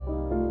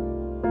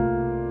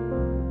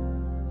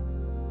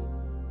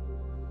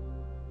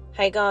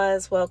Hey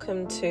guys,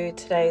 welcome to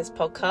today's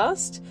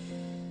podcast.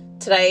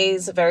 Today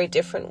is a very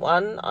different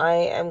one. I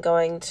am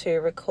going to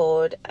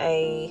record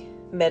a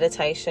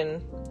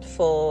meditation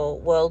for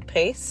world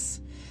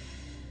peace.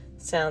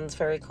 Sounds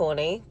very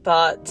corny,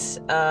 but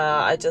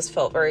I just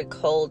felt very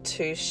called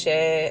to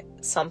share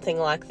something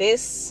like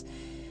this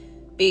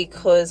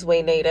because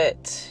we need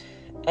it.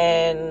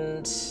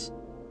 And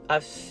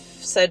I've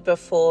said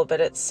before,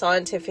 but it's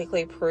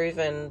scientifically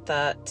proven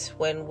that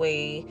when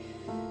we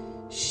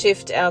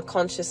shift our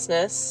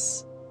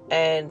consciousness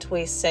and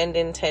we send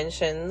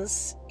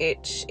intentions,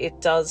 it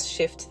does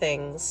shift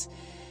things.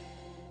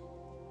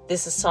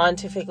 This is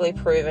scientifically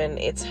proven.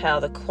 It's how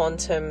the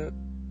quantum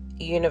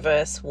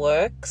universe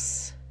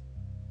works.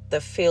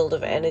 The field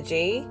of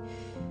energy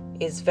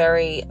is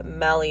very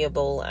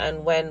malleable,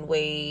 and when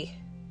we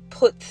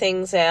put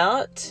things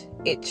out,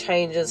 it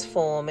changes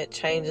form. It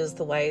changes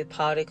the way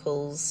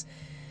particles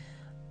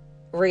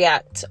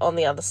react on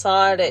the other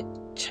side. It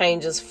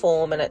changes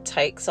form and it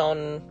takes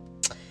on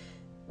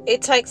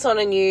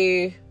a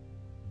new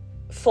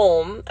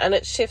form and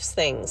it shifts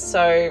things.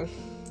 So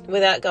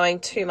without going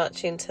too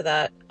much into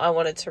that, I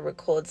wanted to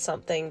record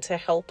something to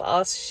help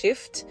us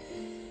shift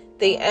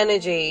the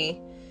energy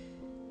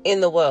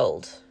in the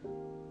world.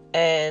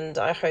 And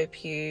I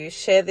hope you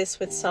share this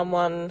with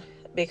someone,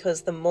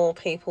 because the more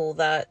people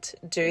that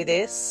do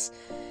this,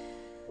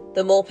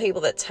 the more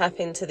people that tap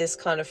into this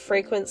kind of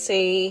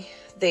frequency,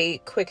 the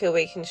quicker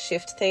we can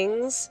shift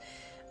things.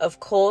 Of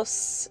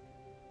course,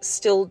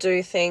 still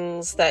do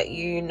things that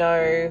you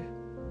know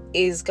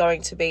is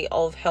going to be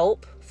of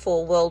help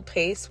for world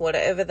peace,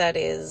 whatever that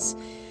is.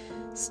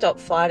 Stop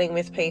fighting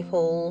with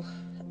people.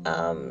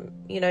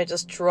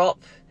 Just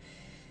drop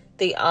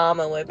the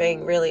armor. We're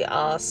being really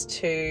asked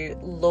to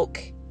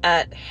look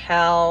at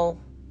how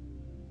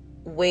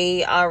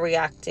we are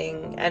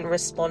reacting and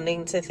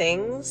responding to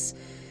things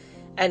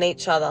and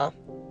each other.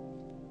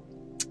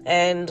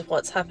 And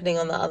what's happening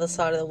on the other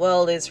side of the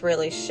world is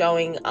really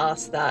showing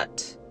us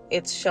that.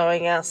 It's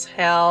showing us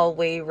how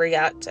we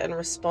react and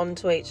respond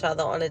to each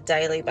other on a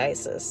daily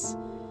basis.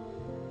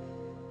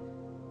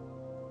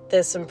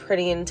 There's some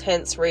pretty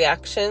intense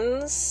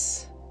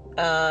reactions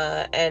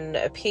and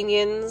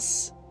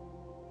opinions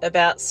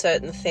about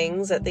certain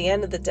things. At the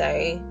end of the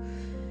day,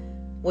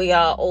 we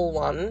are all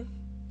one,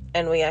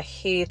 and we are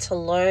here to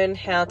learn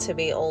how to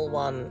be all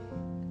one.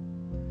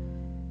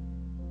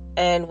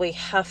 And we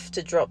have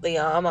to drop the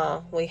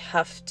armor. We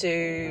have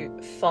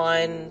to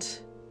find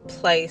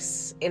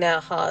place in our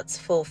hearts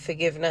for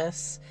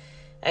forgiveness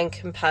and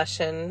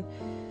compassion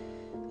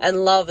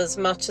and love as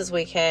much as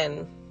we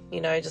can.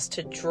 Just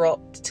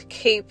to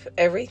keep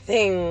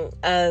everything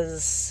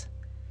as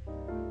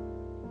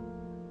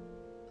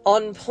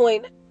on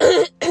point,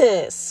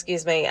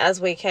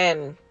 as we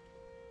can.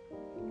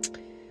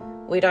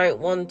 We don't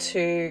want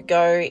to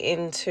go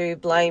into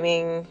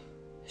blaming,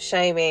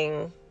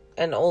 shaming,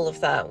 and all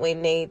of that. We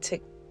need to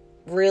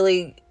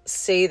really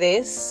see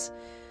this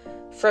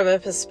from a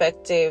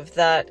perspective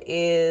that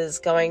is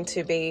going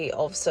to be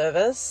of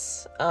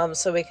service,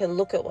 so we can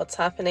look at what's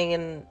happening,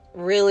 and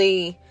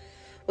really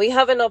we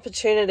have an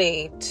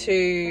opportunity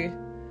to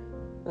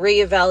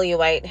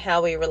reevaluate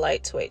how we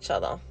relate to each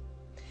other.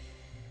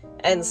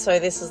 And so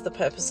this is the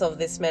purpose of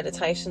this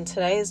meditation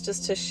today, is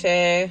just to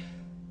share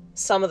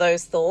some of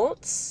those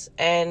thoughts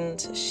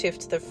and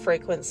shift the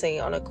frequency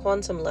on a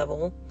quantum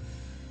level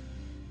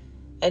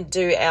and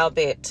do our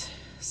bit.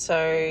 So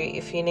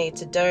if you need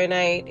to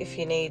donate, if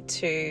you need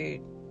to,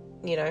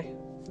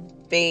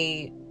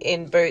 be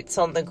in boots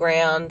on the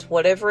ground,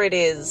 whatever it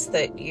is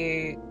that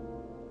you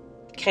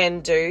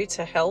can do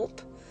to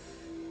help,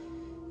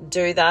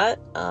 do that.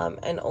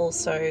 And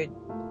also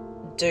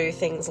do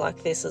things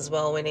like this as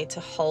well. We need to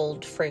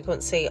hold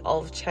frequency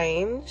of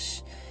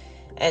change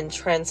and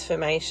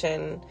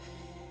transformation.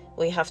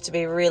 We have to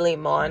be really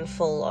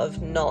mindful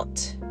of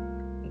not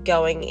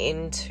going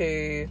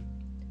into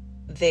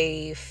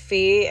the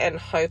fear and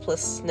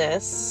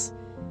hopelessness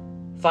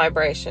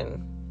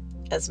vibration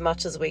as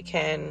much as we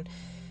can.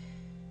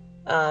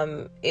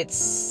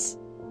 It's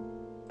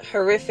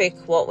horrific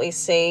what we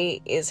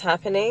see is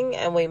happening,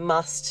 and we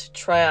must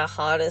try our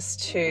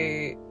hardest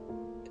to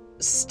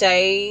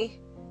stay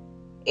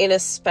in a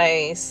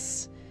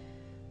space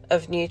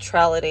of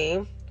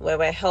neutrality where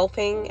we're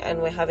helping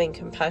and we're having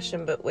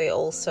compassion, but we're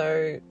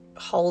also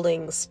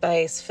holding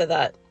space for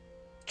that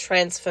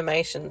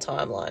transformation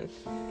timeline.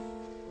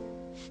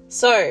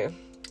 So,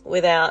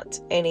 without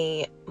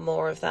any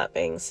more of that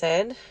being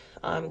said,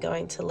 I'm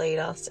going to lead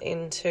us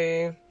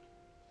into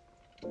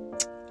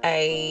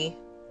a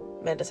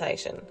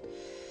meditation.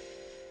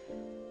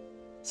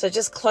 So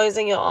just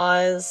closing your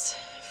eyes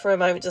for a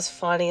moment, just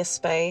finding a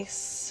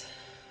space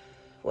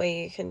where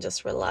you can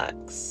just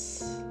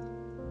relax.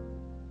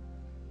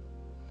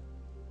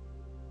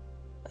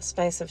 A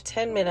space of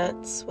 10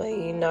 minutes where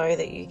you know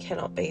that you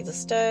cannot be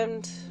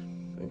disturbed.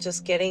 And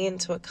just getting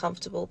into a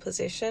comfortable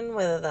position,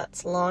 whether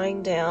that's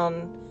lying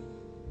down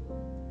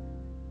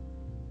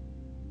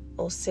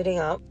or sitting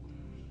up.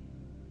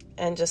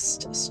 And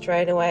just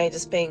straight away,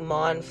 just being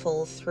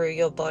mindful through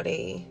your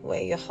body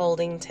where you're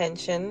holding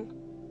tension,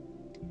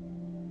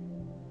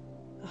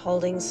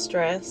 holding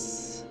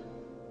stress,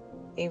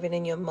 even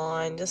in your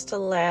mind. Just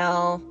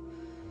allow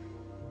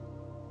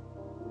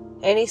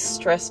any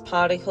stress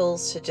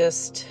particles to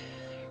just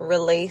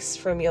release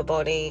from your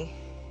body,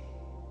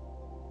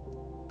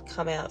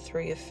 come out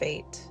through your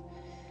feet,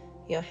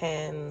 your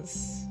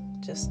hands.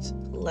 Just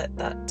let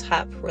that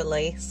tap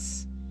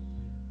release.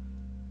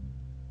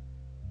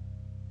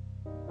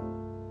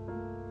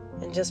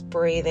 And just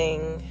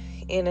breathing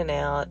in and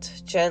out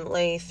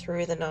gently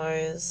through the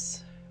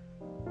nose,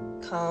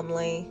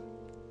 calmly.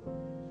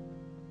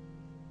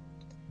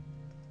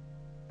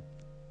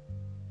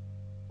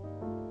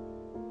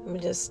 We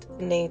just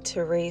need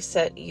to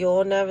reset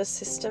your nervous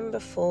system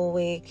before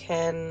we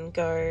can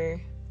go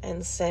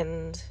and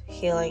send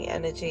healing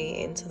energy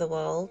into the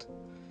world.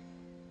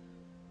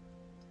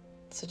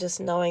 So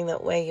just knowing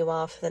that where you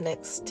are for the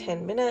next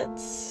 10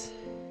 minutes,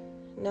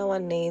 no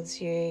one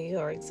needs you,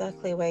 you're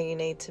exactly where you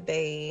need to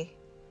be.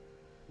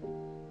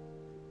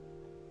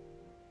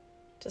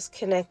 Just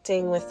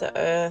connecting with the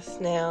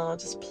earth now,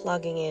 just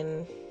plugging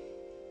in,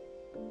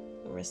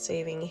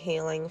 receiving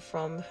healing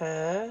from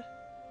her,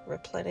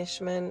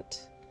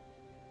 replenishment.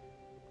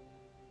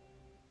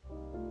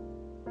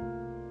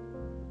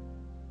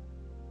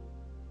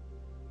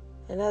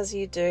 And as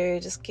you do,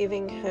 just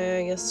giving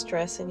her your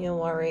stress and your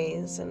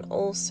worries, and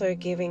also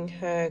giving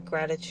her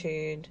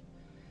gratitude.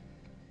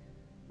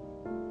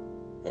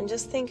 And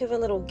just think of a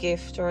little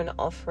gift or an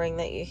offering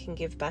that you can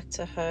give back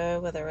to her,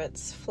 whether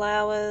it's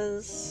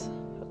flowers,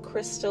 a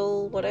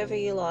crystal, whatever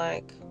you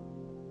like,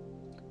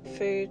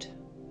 food.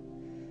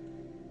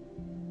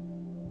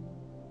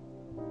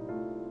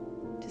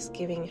 Just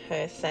giving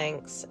her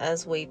thanks.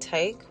 As we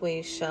take,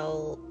 we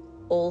shall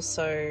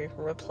also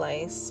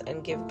replace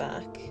and give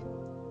back.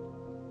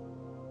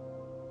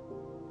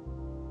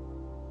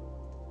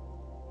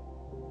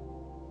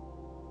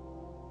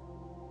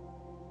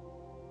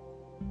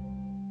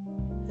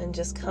 And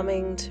just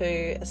coming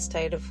to a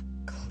state of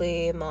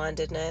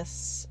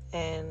clear-mindedness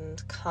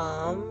and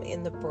calm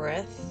in the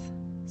breath,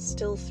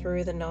 still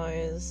through the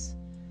nose.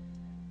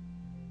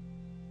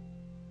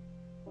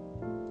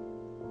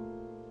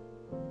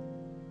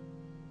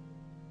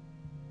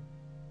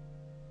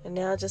 And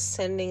now just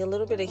sending a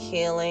little bit of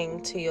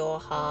healing to your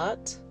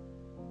heart.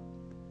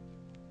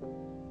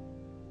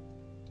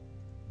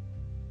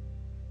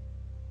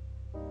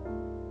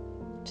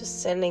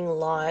 Just sending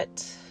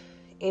light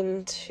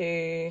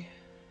into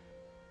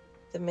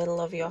the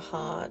middle of your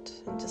heart,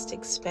 and just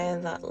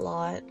expand that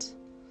light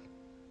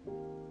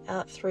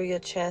out through your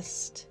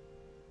chest.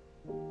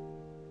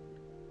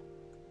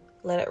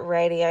 Let it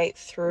radiate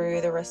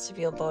through the rest of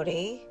your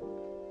body.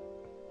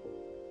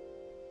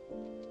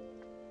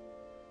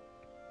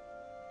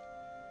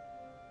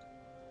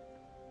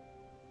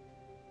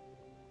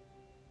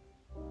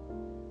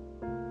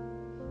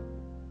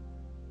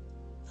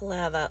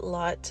 Allow that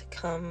light to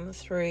come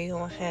through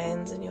your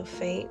hands and your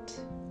feet,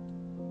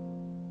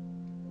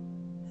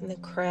 and the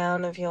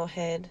crown of your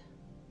head.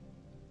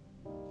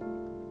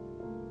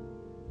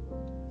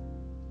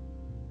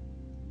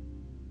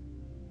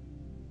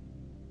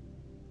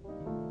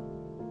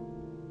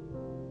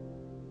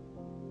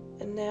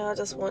 And now I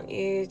just want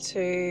you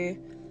to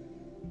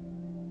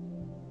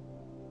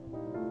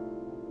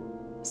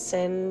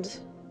send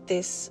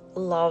this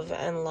love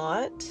and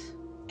light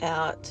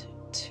out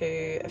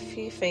to a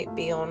few feet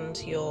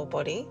beyond your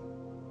body.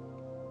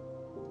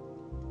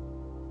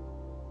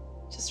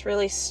 Just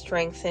really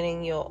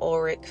strengthening your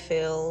auric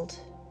field.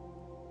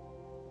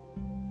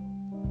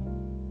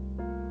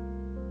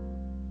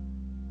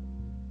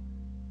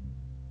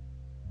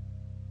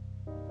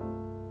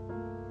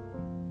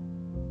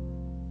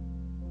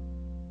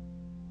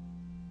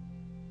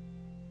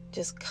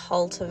 Just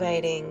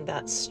cultivating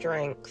that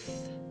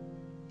strength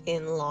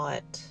in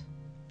light.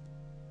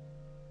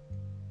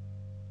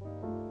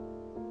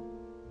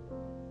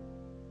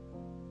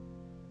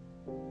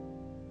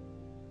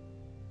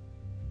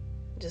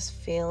 Just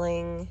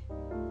feeling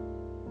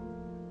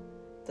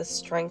the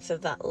strength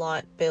of that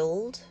light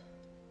build.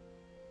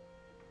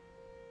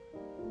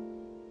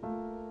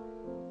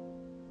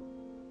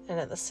 And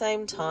at the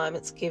same time,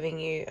 it's giving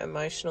you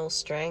emotional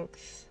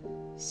strength,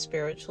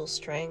 spiritual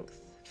strength,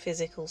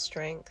 physical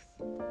strength.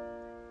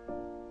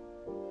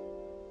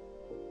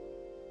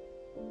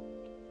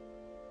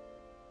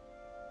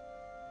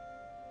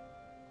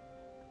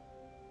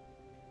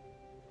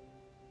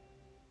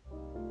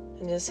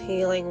 And just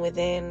healing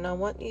within, I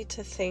want you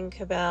to think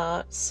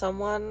about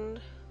someone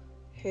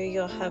who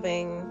you're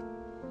having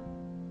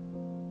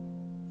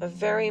a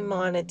very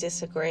minor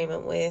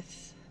disagreement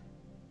with.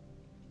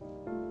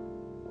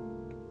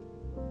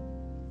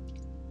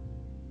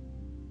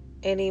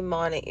 Any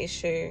minor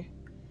issue.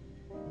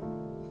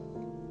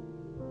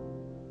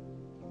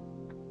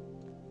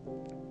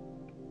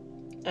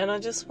 And I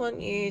just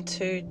want you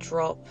to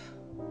drop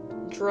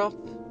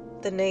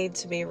the need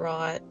to be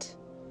right,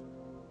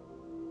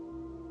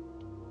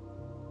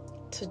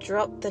 to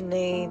drop the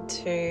need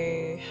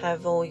to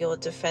have all your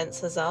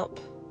defenses up.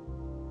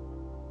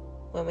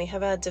 When we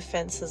have our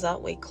defenses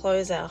up, we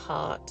close our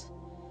heart.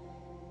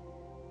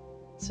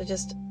 So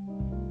just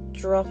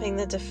dropping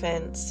the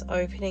defense,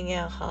 opening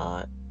our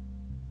heart,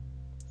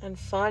 and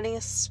finding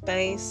a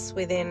space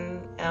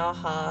within our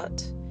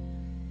heart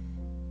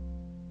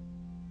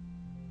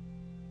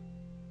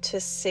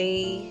to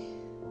see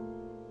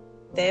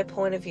their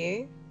point of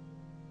view.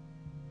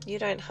 You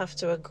don't have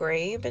to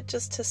agree, but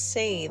just to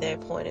see their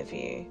point of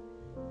view.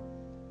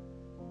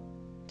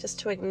 Just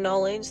to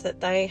acknowledge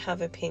that they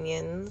have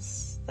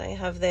opinions, they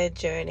have their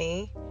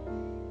journey,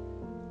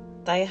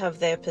 they have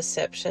their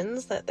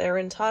perceptions that they're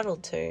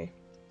entitled to.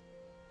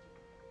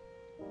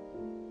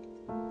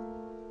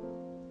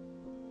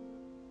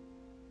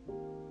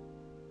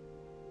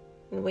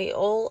 And we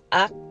all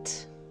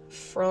act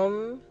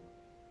from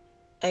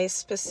a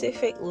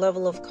specific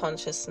level of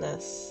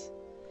consciousness.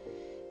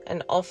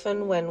 And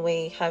often when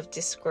we have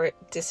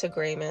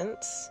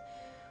disagreements,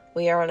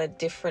 we are on a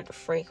different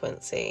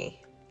frequency.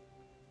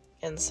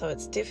 And so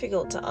it's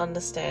difficult to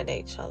understand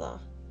each other.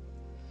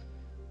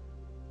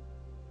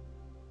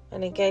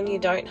 And again, you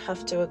don't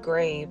have to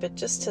agree, but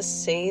just to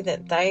see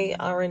that they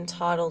are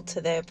entitled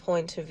to their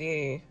point of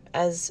view,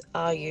 as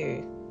are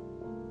you.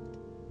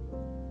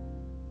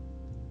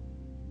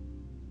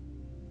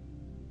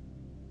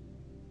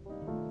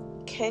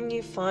 Can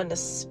you find a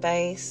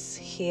space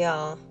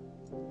here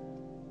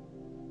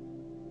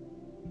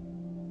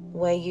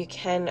where you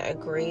can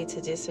agree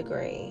to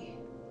disagree?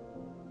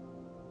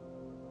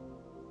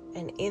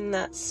 And in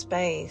that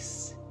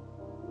space,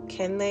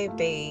 can there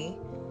be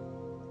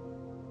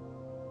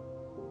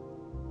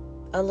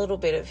a little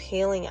bit of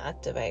healing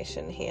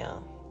activation here?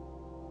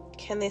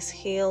 Can this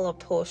heal a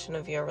portion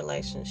of your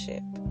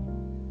relationship?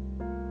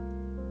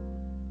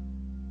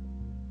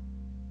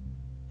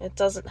 It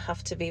doesn't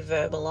have to be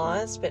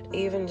verbalized, but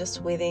even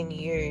just within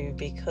you,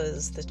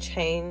 because the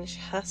change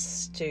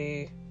has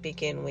to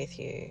begin with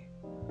you.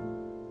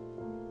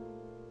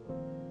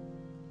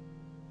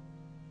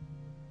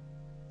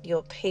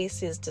 Your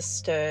peace is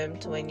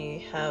disturbed when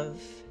you have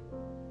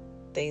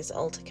these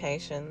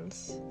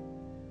altercations.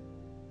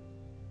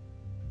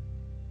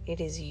 It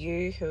is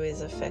you who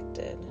is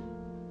affected.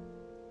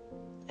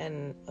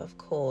 And of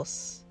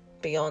course,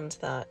 beyond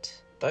that,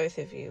 both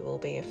of you will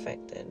be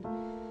affected.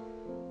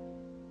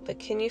 But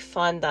can you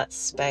find that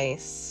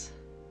space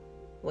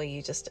where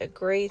you just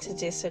agree to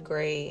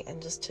disagree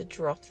and just to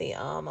drop the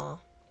armor?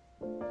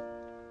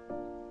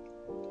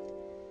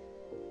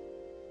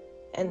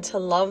 And to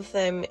love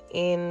them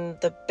in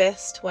the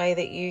best way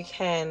that you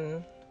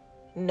can,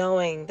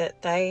 knowing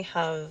that they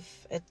have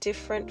a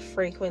different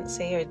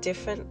frequency or a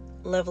different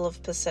level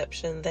of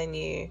perception than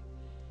you.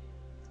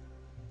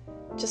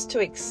 Just to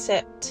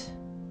accept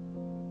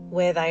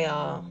where they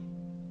are.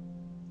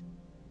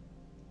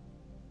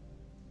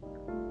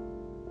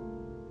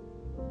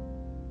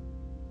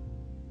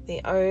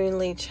 The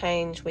only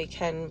change we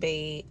can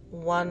be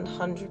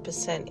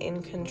 100%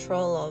 in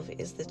control of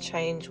is the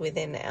change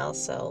within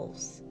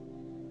ourselves.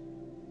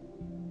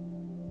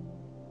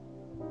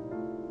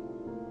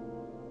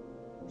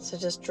 So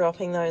just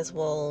dropping those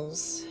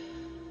walls,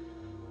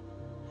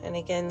 and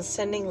again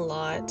sending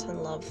light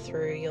and love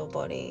through your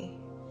body,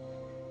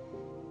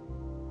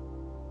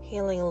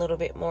 healing a little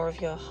bit more of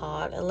your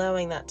heart,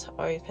 allowing that to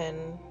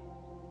open.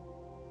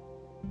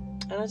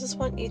 And I just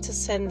want you to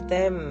send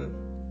them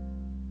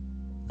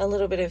a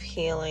little bit of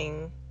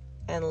healing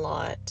and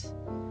light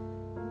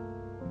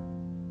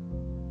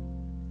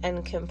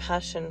and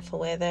compassion for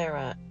where they're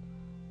at.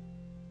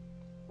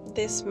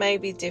 This may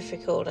be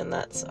difficult, and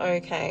that's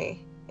okay.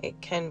 It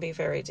can be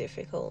very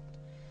difficult.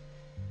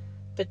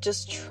 But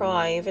just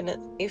try, even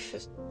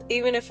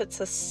if it's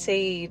a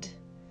seed,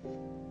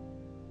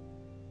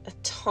 a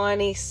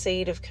tiny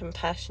seed of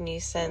compassion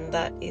you send,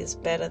 that is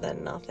better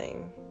than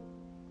nothing.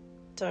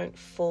 Don't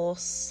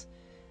force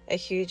a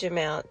huge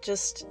amount,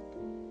 just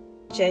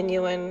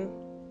genuine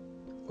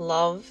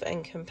love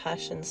and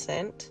compassion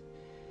sent.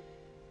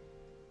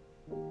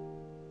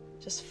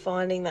 Just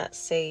finding that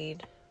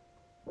seed.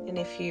 And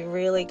if you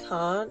really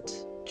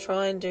can't,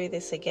 try and do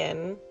this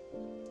again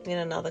in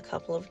another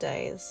couple of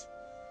days.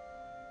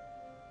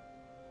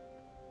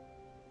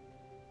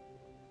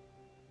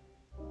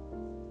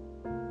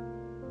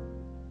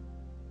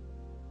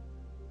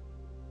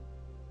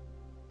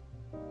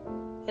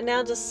 And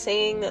now just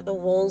seeing that the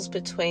walls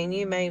between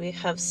you maybe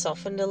have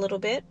softened a little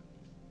bit.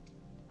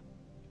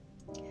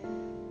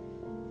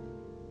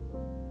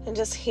 And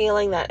just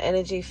healing that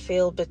energy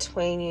field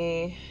between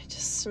you,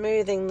 just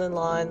smoothing the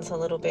lines a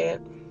little bit.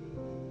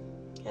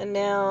 And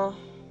now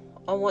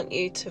I want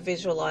you to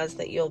visualize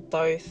that you're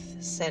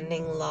both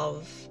sending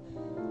love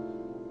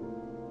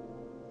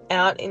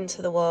out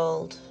into the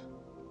world.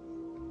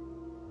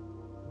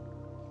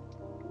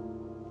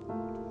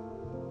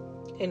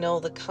 In all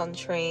the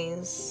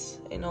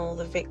countries, in all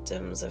the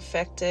victims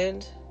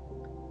affected.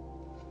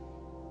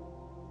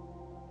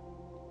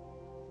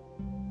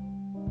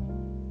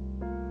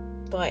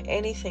 By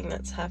anything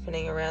that's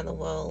happening around the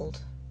world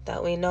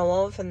that we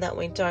know of and that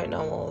we don't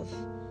know of.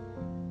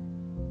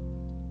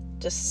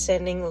 just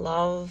sending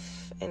love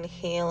and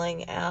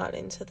healing out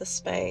into the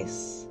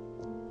space.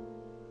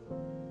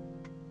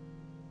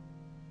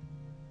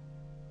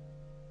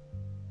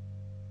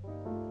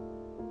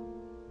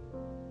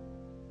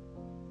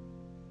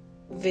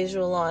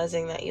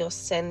 Visualizing that you're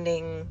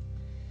sending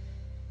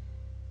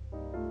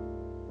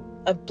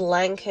a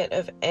blanket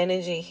of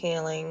energy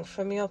healing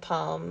from your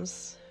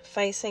palms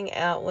facing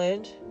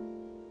outward,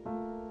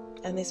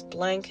 and this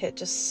blanket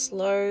just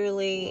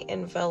slowly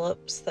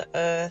envelops the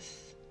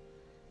earth,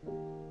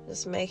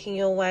 just making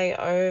your way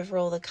over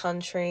all the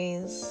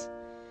countries,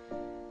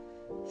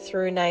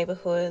 through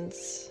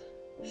neighborhoods,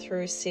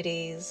 through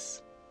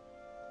cities,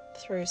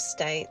 through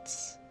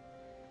states,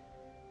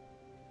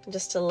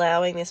 just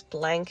allowing this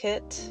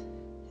blanket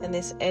and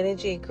this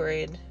energy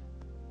grid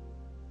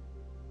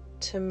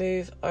to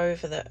move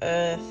over the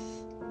earth,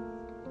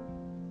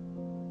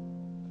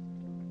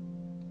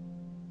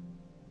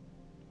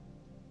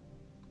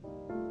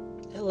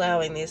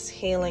 allowing this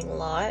healing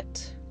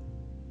light.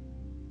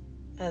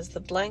 As the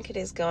blanket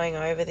is going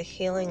over, the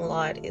healing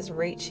light is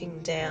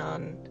reaching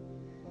down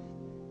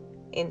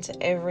into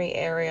every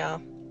area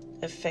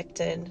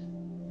affected,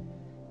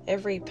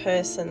 every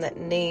person that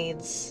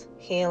needs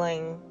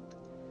healing.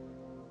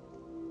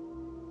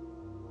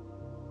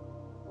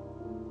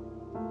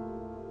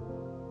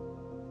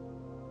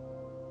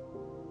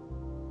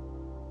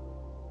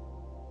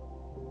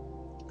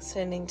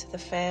 Sending to the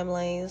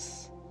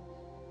families,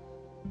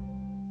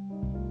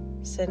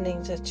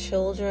 sending to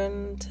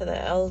children, to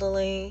the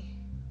elderly,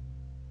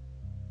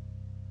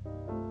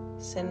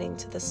 sending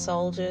to the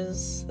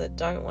soldiers that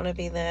don't want to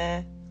be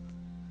there.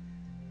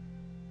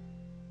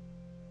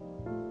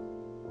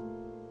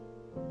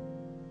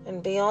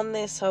 And beyond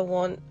this, I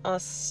want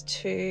us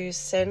to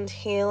send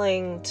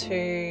healing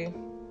to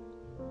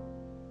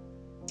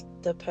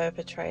the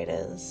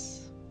perpetrators,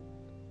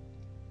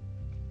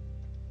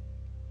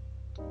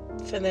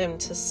 for them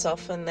to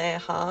soften their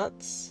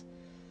hearts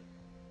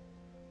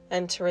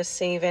and to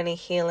receive any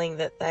healing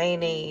that they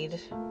need.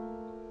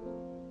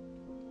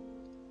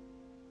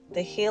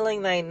 The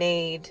healing they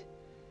need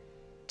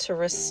to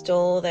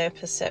restore their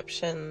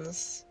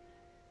perceptions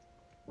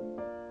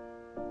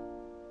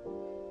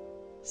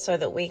so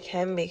that we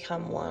can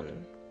become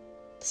one,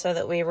 so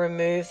that we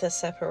remove the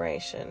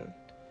separation,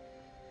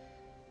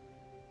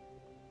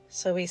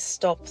 so we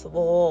stop the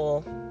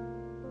war.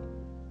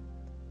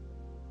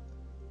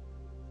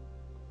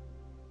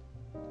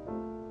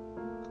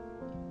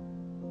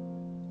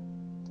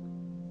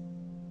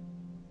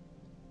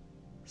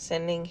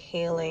 Sending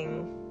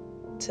healing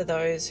to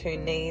those who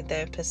need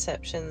their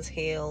perceptions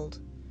healed,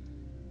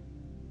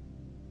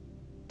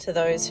 to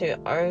those who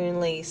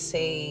only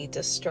see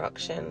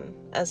destruction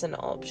as an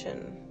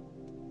option.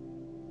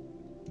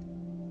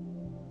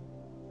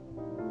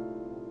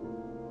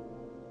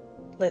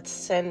 Let's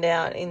send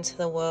out into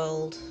the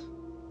world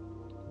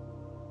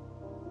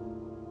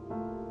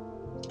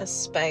a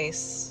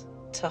space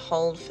to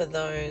hold for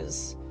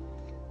those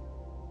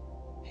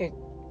who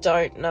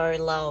don't know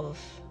love,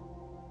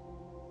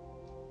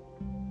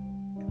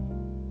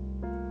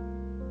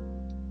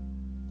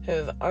 who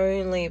have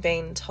only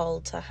been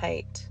told to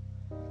hate.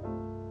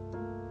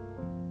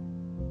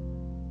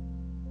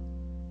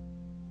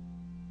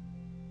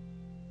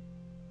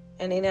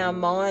 And in our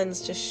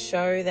minds, just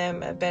show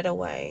them a better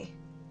way.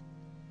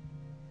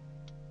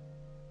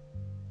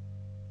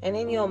 And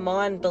in your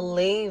mind,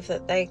 believe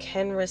that they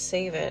can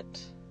receive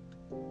it.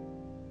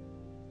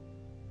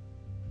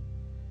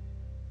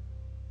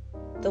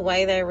 The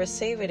way they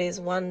receive it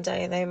is one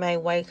day they may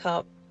wake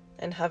up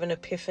and have an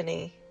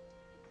epiphany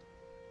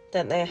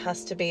that there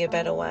has to be a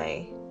better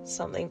way.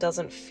 Something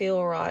doesn't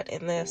feel right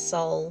in their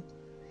soul.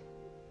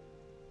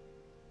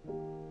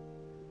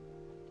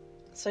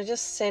 So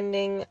just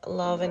sending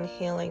love and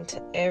healing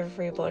to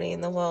everybody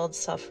in the world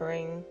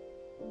suffering.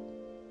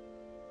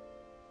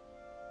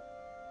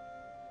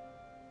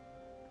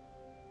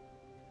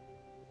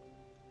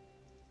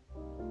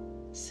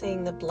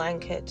 Seeing the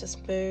blanket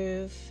just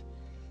move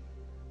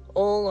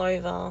all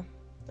over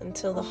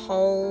until the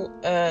whole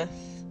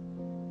earth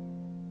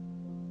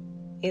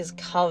is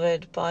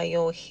covered by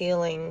your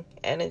healing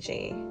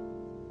energy.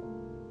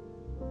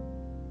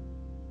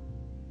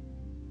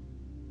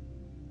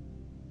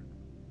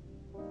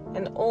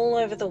 And all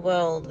over the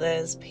world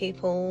there's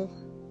people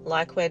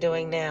like we're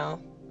doing now,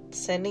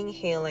 sending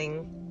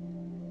healing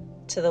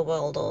to the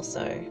world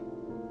also.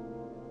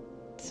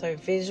 So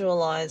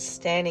visualize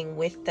standing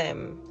with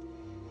them,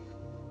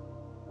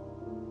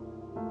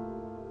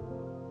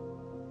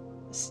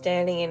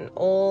 standing in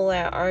all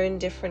our own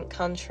different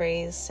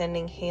countries,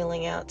 sending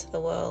healing out to the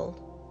world.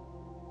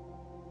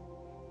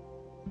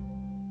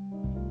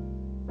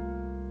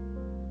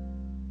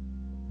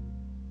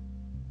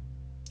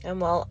 And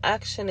while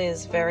action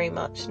is very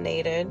much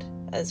needed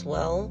as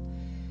well,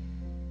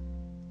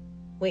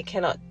 we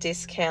cannot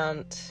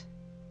discount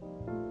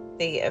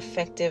the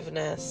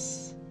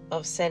effectiveness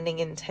of sending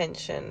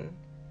intention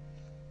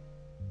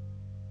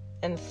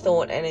and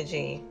thought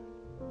energy,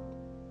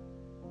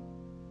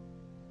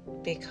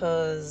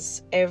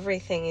 because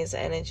everything is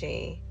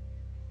energy.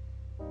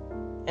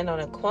 And on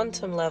a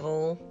quantum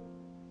level,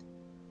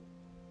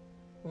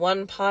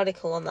 one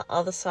particle on the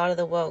other side of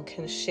the world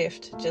can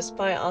shift just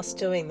by us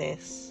doing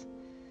this.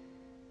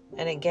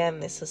 And again,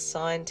 this is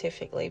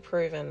scientifically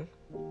proven.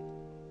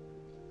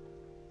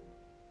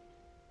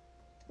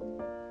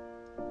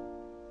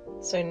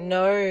 So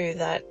know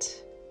that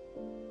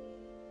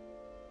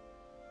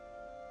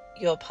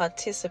your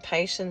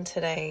participation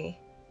today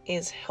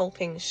is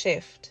helping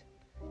shift.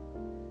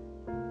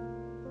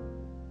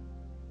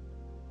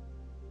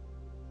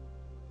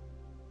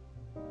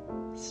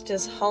 So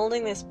just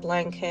holding this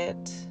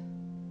blanket,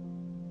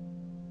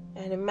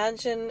 and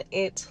imagine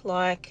it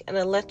like an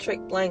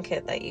electric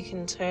blanket that you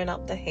can turn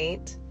up the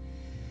heat.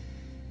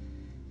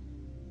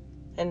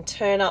 And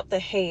turn up the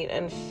heat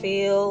and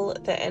feel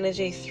the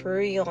energy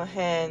through your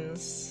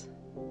hands.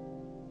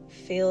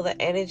 Feel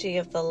the energy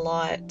of the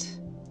light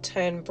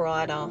turn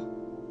brighter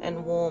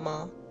and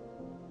warmer.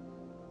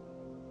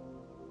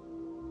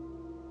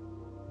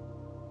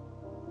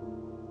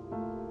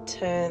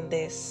 Turn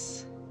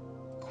this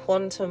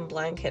quantum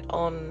blanket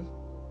on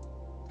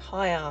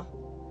higher.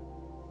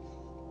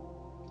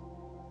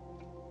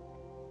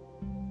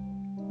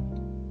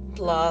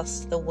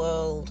 Blast the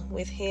world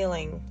with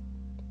healing.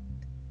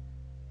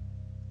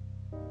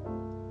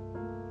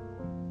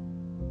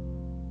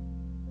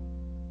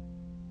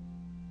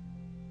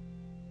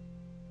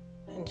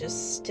 And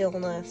just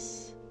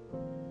stillness.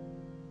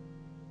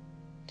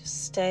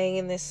 Just staying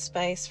in this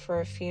space for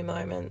a few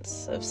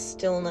moments of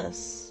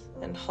stillness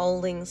and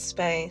holding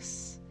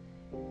space.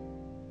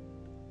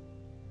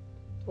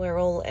 We're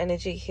all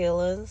energy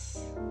healers.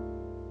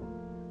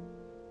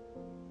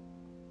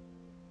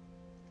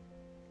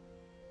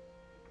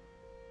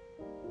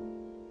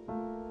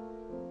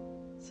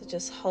 So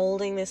just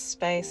holding this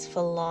space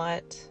for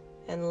light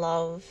and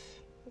love,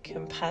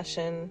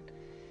 compassion,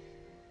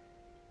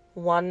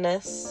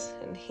 oneness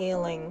and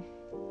healing.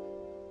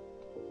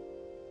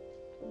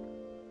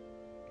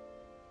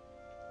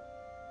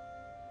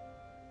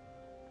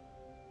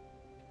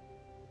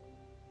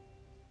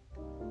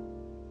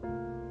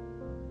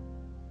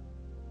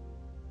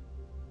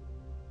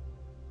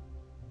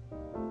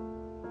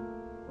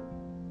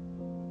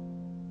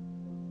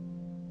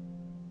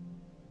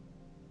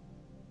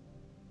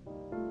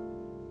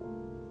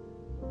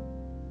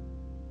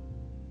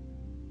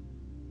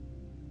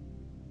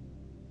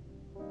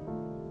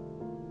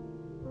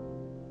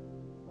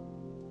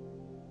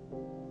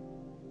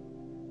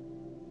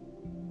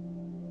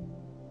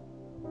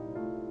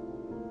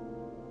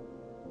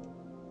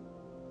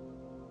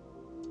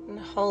 And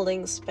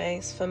holding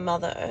space for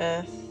Mother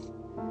Earth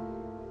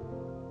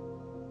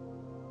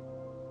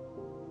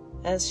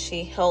as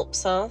she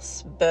helps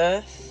us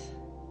birth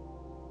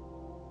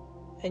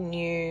a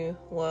new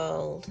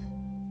world.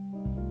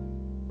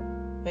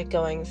 We're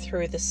going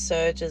through the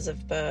surges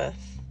of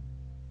birth,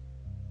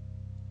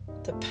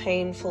 the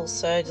painful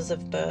surges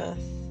of birth.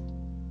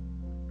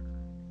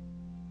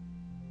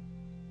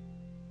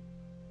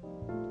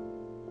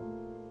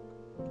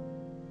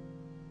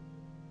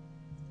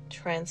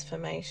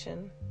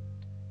 Transformation.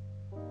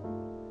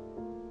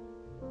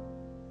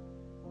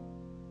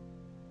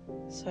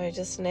 So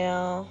just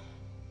now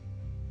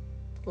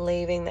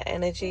leaving the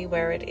energy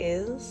where it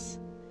is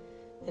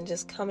and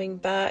just coming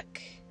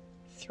back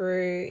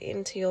through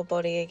into your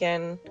body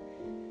again.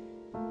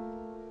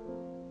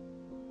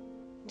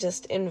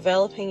 Just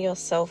enveloping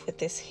yourself with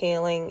this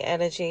healing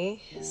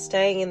energy,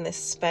 staying in this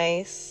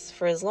space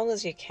for as long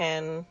as you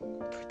can,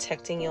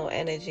 protecting your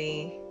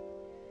energy,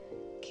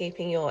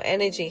 keeping your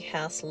energy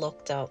house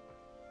locked up.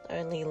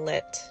 Only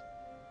let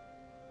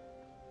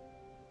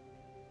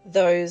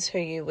those who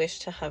you wish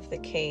to have the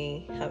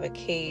key have a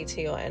key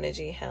to your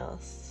energy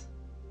house.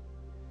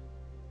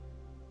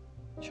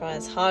 Try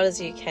as hard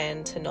as you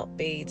can to not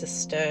be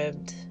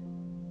disturbed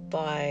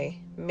by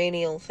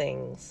menial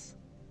things.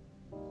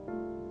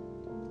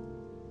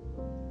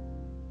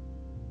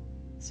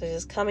 So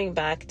just coming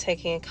back,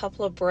 taking a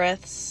couple of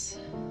breaths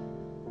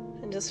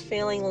and just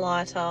feeling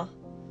lighter.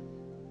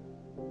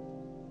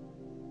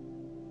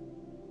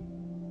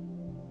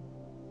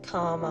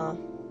 Calmer,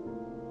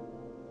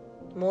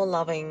 more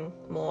loving,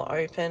 more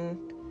open.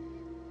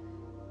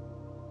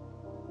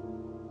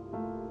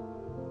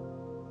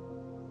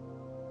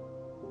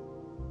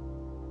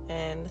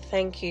 And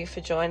thank you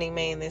for joining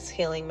me in this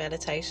healing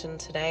meditation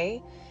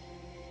today.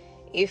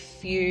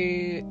 If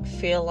you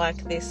feel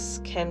like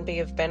this can be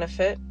of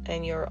benefit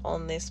and you're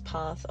on this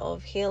path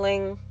of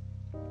healing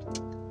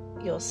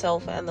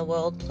yourself and the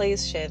world,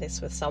 please share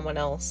this with someone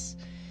else.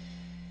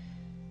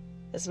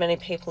 As many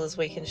people as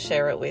we can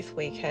share it with,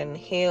 we can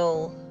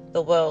heal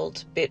the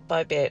world bit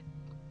by bit.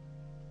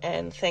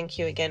 And thank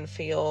you again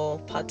for your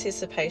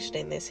participation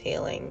in this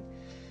healing.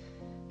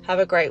 Have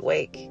a great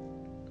week,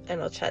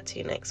 and I'll chat to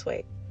you next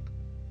week.